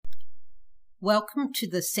Welcome to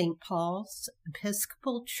the St. Paul's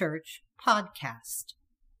Episcopal Church podcast.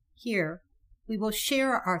 Here, we will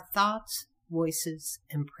share our thoughts, voices,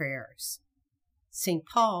 and prayers. St.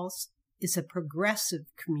 Paul's is a progressive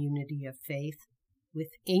community of faith with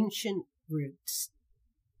ancient roots.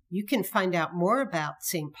 You can find out more about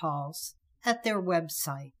St. Paul's at their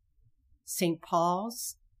website,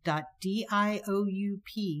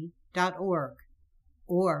 stpauls.dioup.org,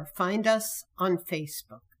 or find us on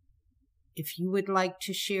Facebook. If you would like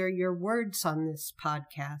to share your words on this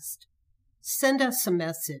podcast, send us a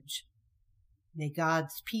message. May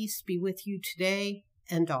God's peace be with you today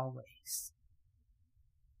and always.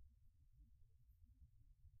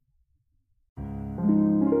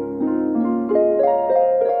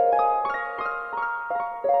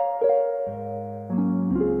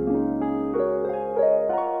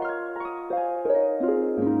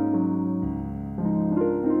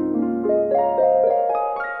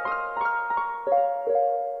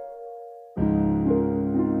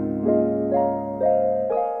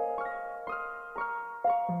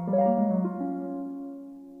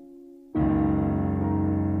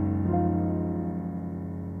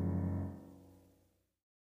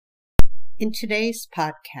 In today's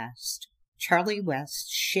podcast, Charlie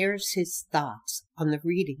West shares his thoughts on the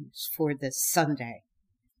readings for this Sunday,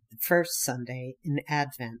 the first Sunday in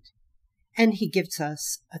Advent, and he gives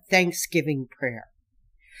us a Thanksgiving prayer.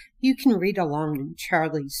 You can read along in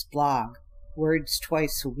Charlie's blog, Words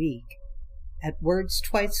Twice a Week, at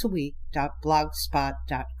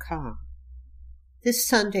wordstwiceaweek.blogspot.com. This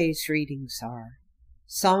Sunday's readings are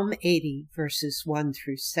Psalm 80, verses 1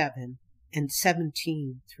 through 7, and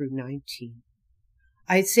 17 through 19.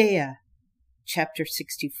 Isaiah chapter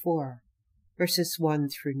 64, verses 1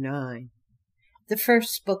 through 9. The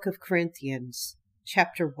first book of Corinthians,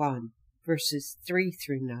 chapter 1, verses 3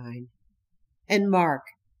 through 9. And Mark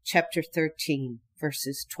chapter 13,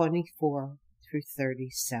 verses 24 through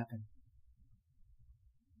 37.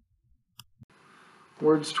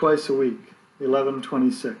 Words Twice a Week,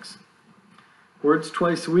 11/26. Words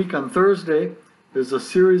Twice a Week on Thursday is a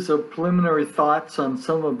series of preliminary thoughts on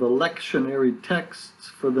some of the lectionary texts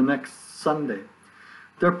for the next Sunday.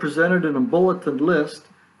 They're presented in a bulleted list,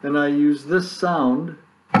 and I use this sound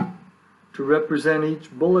to represent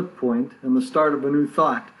each bullet point and the start of a new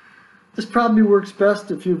thought. This probably works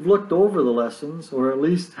best if you've looked over the lessons, or at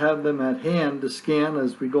least have them at hand to scan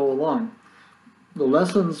as we go along. The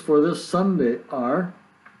lessons for this Sunday are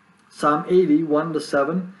Psalm 80,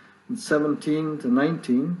 1-7, and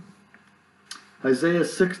 17-19, Isaiah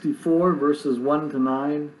 64, verses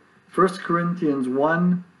 1-9, 1 Corinthians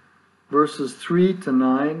 1, verses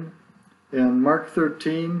 3-9, and Mark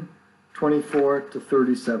 13,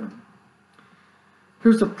 24-37.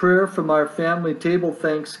 Here's a prayer from our family table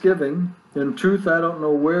Thanksgiving. In truth, I don't know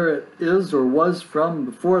where it is or was from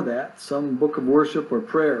before that, some book of worship or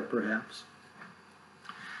prayer, perhaps.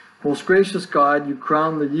 Most gracious God, you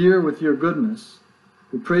crown the year with your goodness.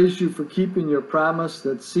 We praise you for keeping your promise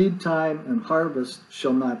that seed time and harvest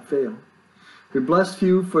shall not fail. We bless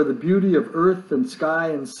you for the beauty of earth and sky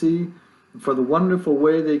and sea, and for the wonderful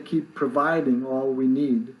way they keep providing all we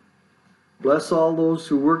need. Bless all those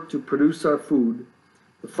who work to produce our food,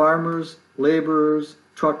 the farmers, laborers,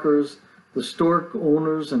 truckers, the store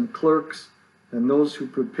owners and clerks, and those who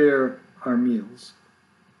prepare our meals.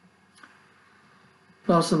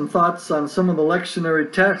 Now some thoughts on some of the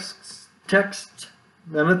lectionary texts.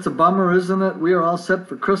 And it's a bummer, isn't it? We are all set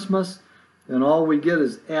for Christmas, and all we get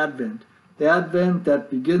is Advent. Advent that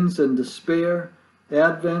begins in despair.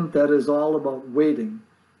 Advent that is all about waiting.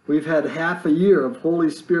 We've had half a year of Holy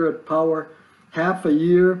Spirit power, half a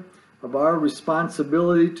year of our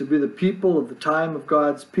responsibility to be the people of the time of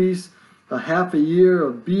God's peace, a half a year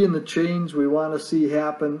of being the change we want to see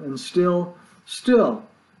happen, and still,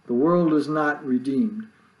 the world is not redeemed.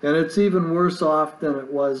 And it's even worse off than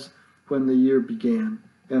it was when the year began.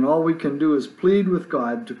 And all we can do is plead with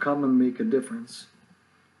God to come and make a difference.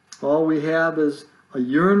 All we have is a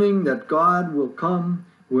yearning that God will come,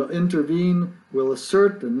 will intervene, will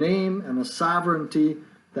assert a name and a sovereignty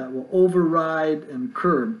that will override and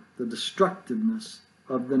curb the destructiveness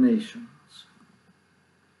of the nations.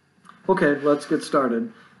 Okay, let's get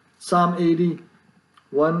started. Psalm 80,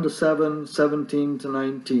 1-7,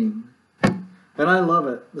 17-19. And I love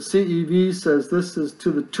it. The CEV says this is to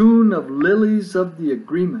the tune of Lilies of the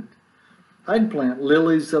Agreement. I'd plant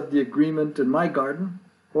lilies of the agreement in my garden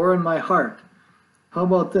or in my heart. How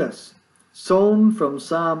about this? Sown from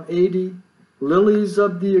Psalm 80, lilies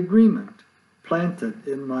of the agreement planted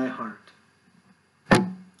in my heart.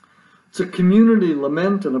 It's a community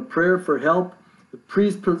lament and a prayer for help. It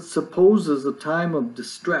presupposes a time of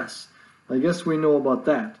distress, I guess we know about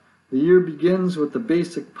that. The year begins with the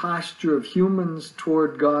basic posture of humans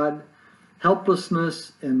toward God,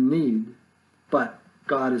 helplessness and need, but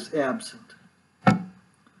God is absent.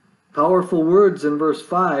 Powerful words in verse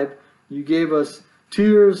 5. You gave us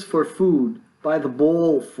tears for food by the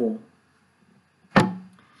bowlful.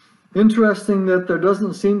 Interesting that there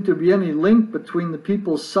doesn't seem to be any link between the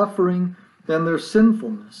people's suffering and their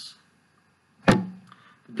sinfulness. The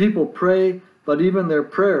people pray, but even their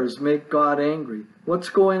prayers make God angry. What's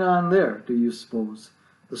going on there, do you suppose?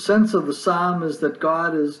 The sense of the psalm is that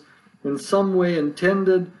God is in some way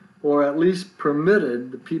intended or at least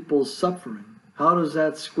permitted the people's suffering. How does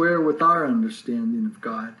that square with our understanding of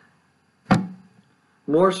God?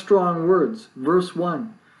 More strong words. Verse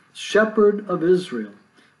 1, Shepherd of Israel.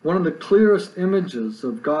 One of the clearest images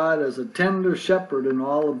of God as a tender shepherd in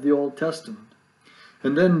all of the Old Testament.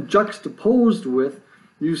 And then juxtaposed with,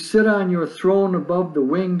 you sit on your throne above the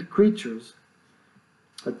winged creatures.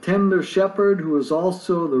 A tender shepherd who is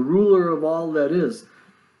also the ruler of all that is.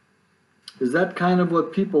 Is that kind of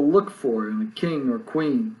what people look for in a king or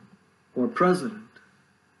queen or president?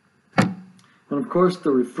 And of course the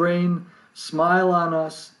refrain, smile on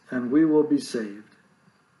us and we will be saved.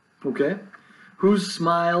 Okay? Whose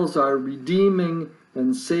smiles are redeeming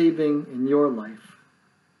and saving in your life?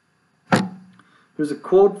 There's a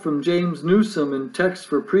quote from James Newsom in Text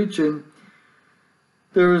for Preaching.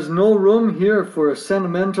 There is no room here for a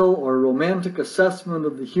sentimental or romantic assessment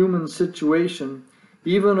of the human situation,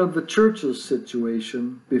 even of the church's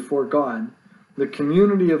situation before God. The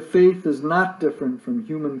community of faith is not different from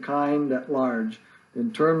humankind at large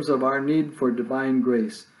in terms of our need for divine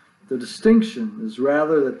grace. The distinction is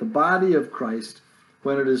rather that the body of Christ,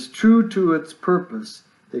 when it is true to its purpose,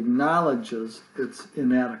 acknowledges its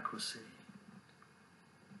inadequacy.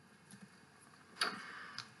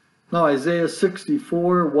 Now Isaiah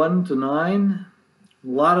 64, 1-9, a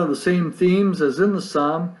lot of the same themes as in the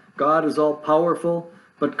psalm. God is all-powerful,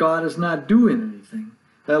 but God is not doing anything,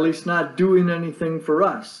 at least not doing anything for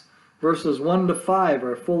us. Verses 1-5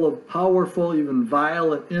 are full of powerful, even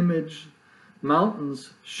violent image.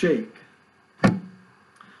 Mountains shake.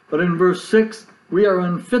 But in verse 6, we are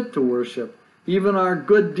unfit to worship. Even our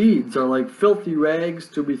good deeds are like filthy rags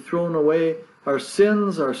to be thrown away. Our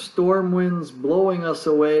sins are storm winds blowing us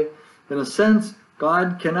away. In a sense,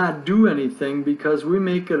 God cannot do anything because we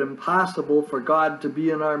make it impossible for God to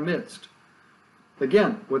be in our midst.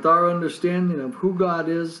 Again, with our understanding of who God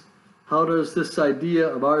is, how does this idea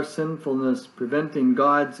of our sinfulness preventing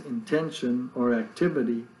God's intention or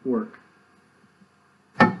activity work?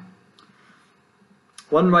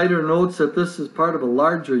 One writer notes that this is part of a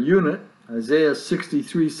larger unit, Isaiah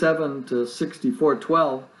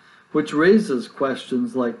 63:7-64:12, which raises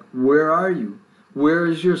questions like, where are you? Where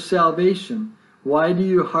is your salvation? Why do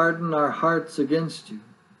you harden our hearts against you?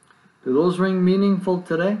 Do those ring meaningful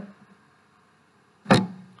today? The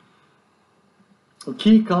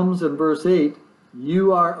key comes in verse 8,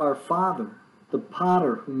 you are our Father, the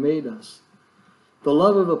potter who made us. The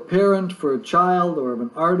love of a parent for a child or of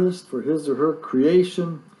an artist for his or her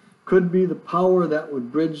creation could be the power that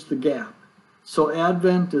would bridge the gap. So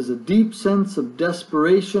Advent is a deep sense of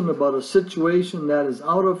desperation about a situation that is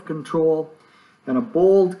out of control and a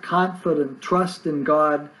bold, confident trust in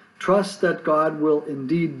God, trust that God will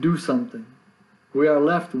indeed do something. We are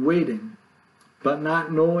left waiting, but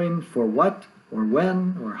not knowing for what or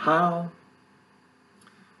when or how.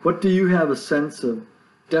 What do you have a sense of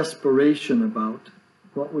desperation about?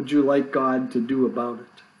 What would you like God to do about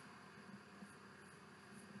it?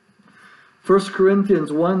 1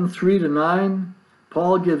 Corinthians 1:3-9,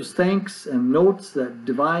 Paul gives thanks and notes that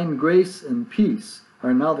divine grace and peace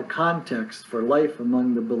are now the context for life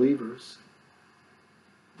among the believers.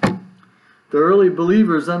 The early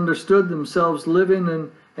believers understood themselves living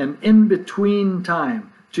in an in-between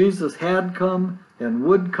time. Jesus had come and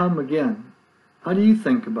would come again. How do you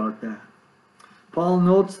think about that? Paul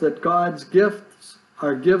notes that God's gifts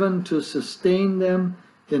are given to sustain them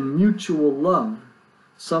in mutual love.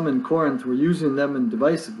 Some in Corinth were using them in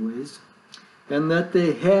divisive ways. And that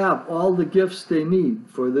they have all the gifts they need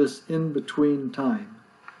for this in-between time.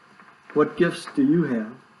 What gifts do you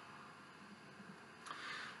have?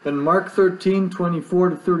 In Mark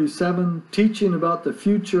 13:24-37, teaching about the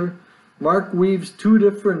future, Mark weaves two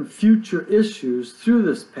different future issues through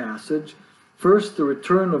this passage. First, the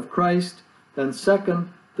return of Christ, and second,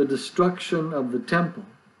 the destruction of the temple.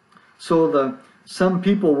 So some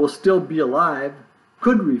people will still be alive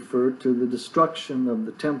could refer to the destruction of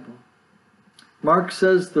the temple. Mark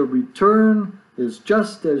says the return is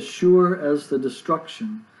just as sure as the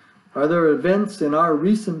destruction. Are there events in our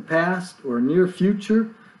recent past or near future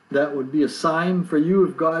that would be a sign for you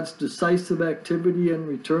of God's decisive activity and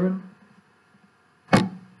return?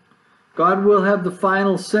 God will have the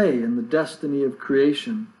final say in the destiny of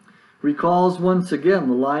creation. Recalls once again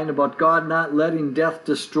the line about God not letting death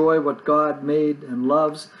destroy what God made and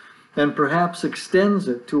loves, and perhaps extends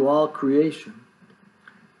it to all creation.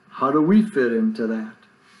 How do we fit into that?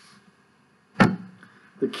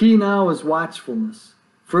 The key now is watchfulness.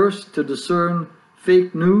 First, to discern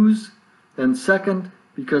fake news, and second,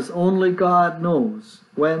 because only God knows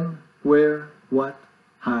when, where, what,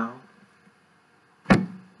 how.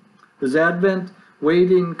 Is Advent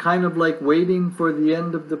waiting kind of like waiting for the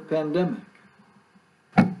end of the pandemic?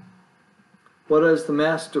 What has the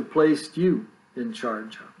Master placed you in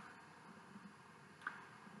charge of?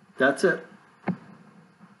 That's it.